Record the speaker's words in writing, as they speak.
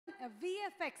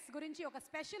VFX గురించి ఒక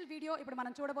special video ఇప్పుడు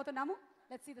మనం చూడబోతున్నాము.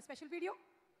 Let's see the special video.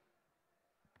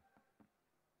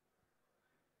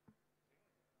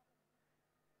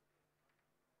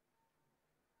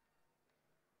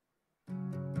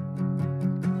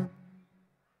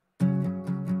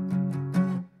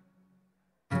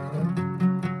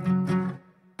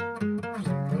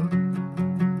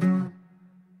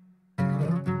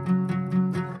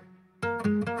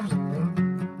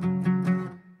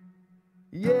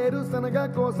 ఏరుశనగ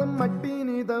కోసం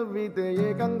మట్టిని తవ్వితే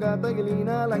ఏకంగా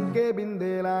తగిలిన లంకే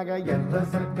బిందేలాగా ఎంత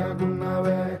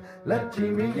సక్కగున్నావే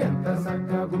లక్ష్మి, ఎంత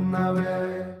సక్కగున్నావే.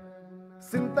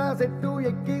 సింతా చెట్టు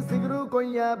ఎక్కి సిగురు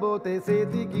కొయ్యబోతే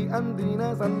చేతికి అందిన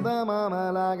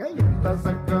సందమామలాగా ఎంత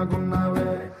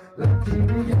సక్కగున్నావే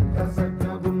లక్ష్మి, ఎంత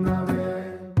సక్కగున్నావే.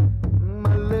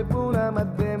 మల్లె పూల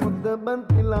మధ్య ముద్ద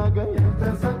బంతిలాగా ఎంత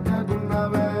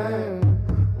సక్కగున్నావే.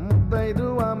 ముద్దైదు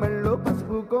మెళ్ళో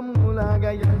పసుపు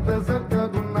కొమ్ములాగా ఎంత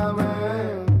సక్కగున్నావే.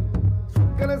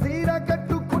 చుక్కల సీర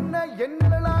కట్టుకున్న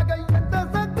ఎన్నెలలాగా ఎంత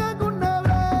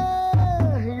సక్కగున్నావే.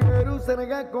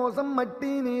 ఏరుశనగ కోసం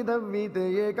మట్టిని తవ్వితే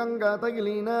ఏకంగా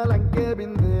తగిలిన లంకే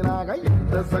బిందేలాగా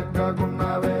ఎంత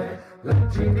సక్కగున్నావే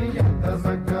లక్ష్మి, ఎంత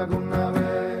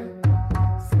సక్కగున్నావే.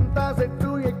 సింతా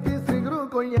చెట్టు ఎక్కి సిగురు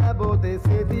కొయ్యబోతే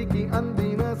చేతికి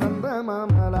అందిన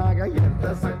సందమామలాగా ఎంత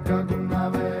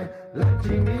సక్కగున్నావే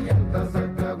లక్ష్మి, ఎంత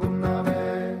సక్కగున్నావే.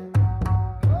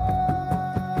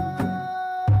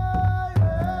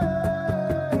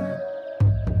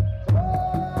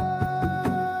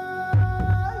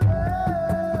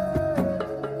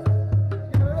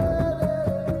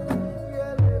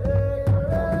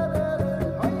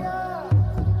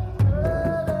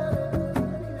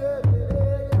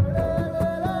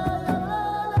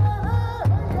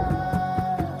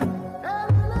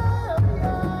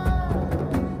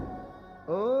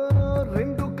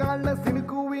 రెండు కాళ్ళ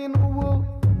సినుకువి నువ్వు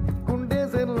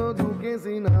కుండేసెల్లో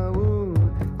దూకేసినావు,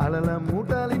 అలల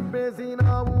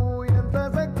మూటలిప్పేసినావు. ఎంత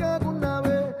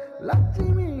చక్కగున్నావే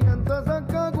లక్ష్మి, ఎంత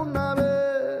చక్కగున్నావే.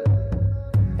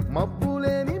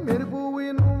 మబ్బులేని మెరుపువి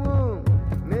నువ్వు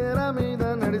నేల మీద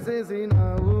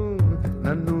నడిసేసినావు,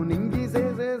 నన్ను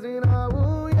నింగిసేసేసినావు.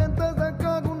 ఎంత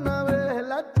చక్కగున్నావే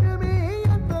లక్ష్మి,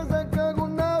 ఎంత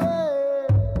చక్కగున్నావే.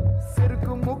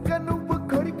 చెరుకు ముక్క నువ్వు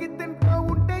కొరికి తింటా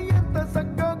ఉంటే ఎంత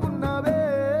చక్కగున్నావే.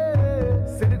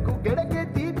 చెరుకు గెడకే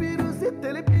తీపి రుసి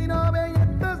తెలిపినావే,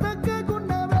 ఎంత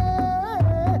చక్కగున్నావే.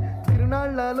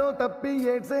 తిరునాళ్లలో తప్పి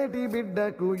ఏడ్సేటి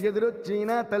బిడ్డకు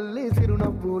ఎదురొచ్చిన తల్లి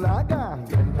చిరునవ్వులాగా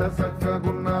ఎంత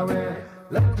చక్కగున్నావే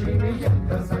లక్ష్మి,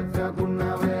 ఎంత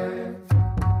చక్కగున్నావే.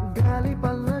 గాలి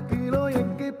పల్లకిలో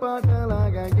ఎంకి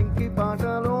పాటలాగా ఎంకి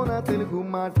పాటలోన తెలుగు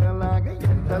మాటలాగా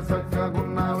ఎంత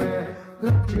చక్కగున్నావే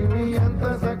లక్ష్మి, ఎంత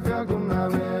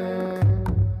చక్కగున్నావే.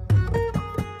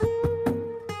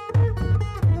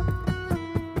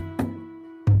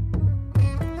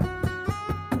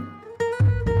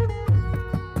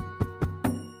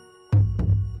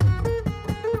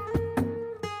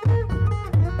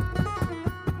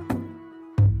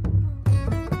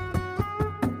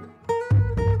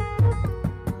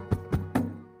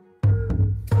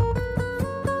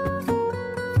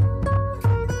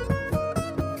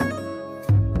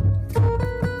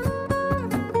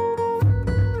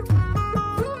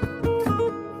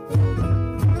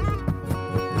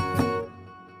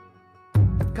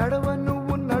 కడవ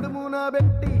నువ్వు నడుమున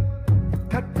పెట్టి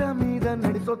కట్ట మీద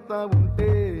నడిసొత్తా ఉంటే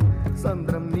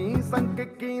సంద్రం నీ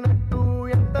సంకెక్కినట్టు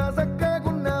ఎంత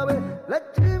చక్కగున్నావే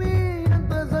లక్ష్మి,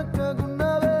 ఎంత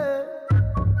చక్కగున్నావే.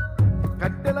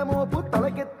 కట్టెల మోపు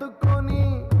తలకెత్తుకొని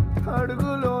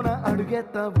అడుగులోన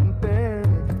అడుగెత్తా ఉంటే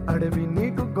అడవి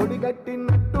నీకు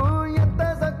గొడిగట్టినట్టు ఎంత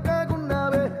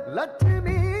చక్కగున్నావే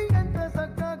లక్ష్మి, ఎంత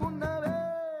చక్కగున్నావే.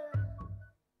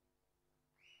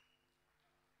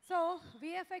 సో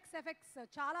VFX ఎఫెక్ట్స్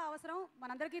చాలా అవసరం,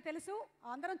 మనందరికీ తెలుసు,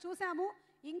 అందరం చూసాము.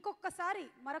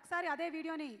 మరొకసారి అదే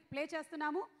వీడియోని ప్లే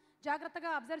చేస్తున్నాము. జాగ్రత్తగా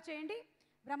అబ్జర్వ్ చేయండి.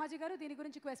 బ్రహ్మాజీ గారు, దీని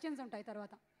గురించి క్వశ్చన్స్ ఉంటాయి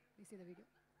తర్వాత. Please see the video.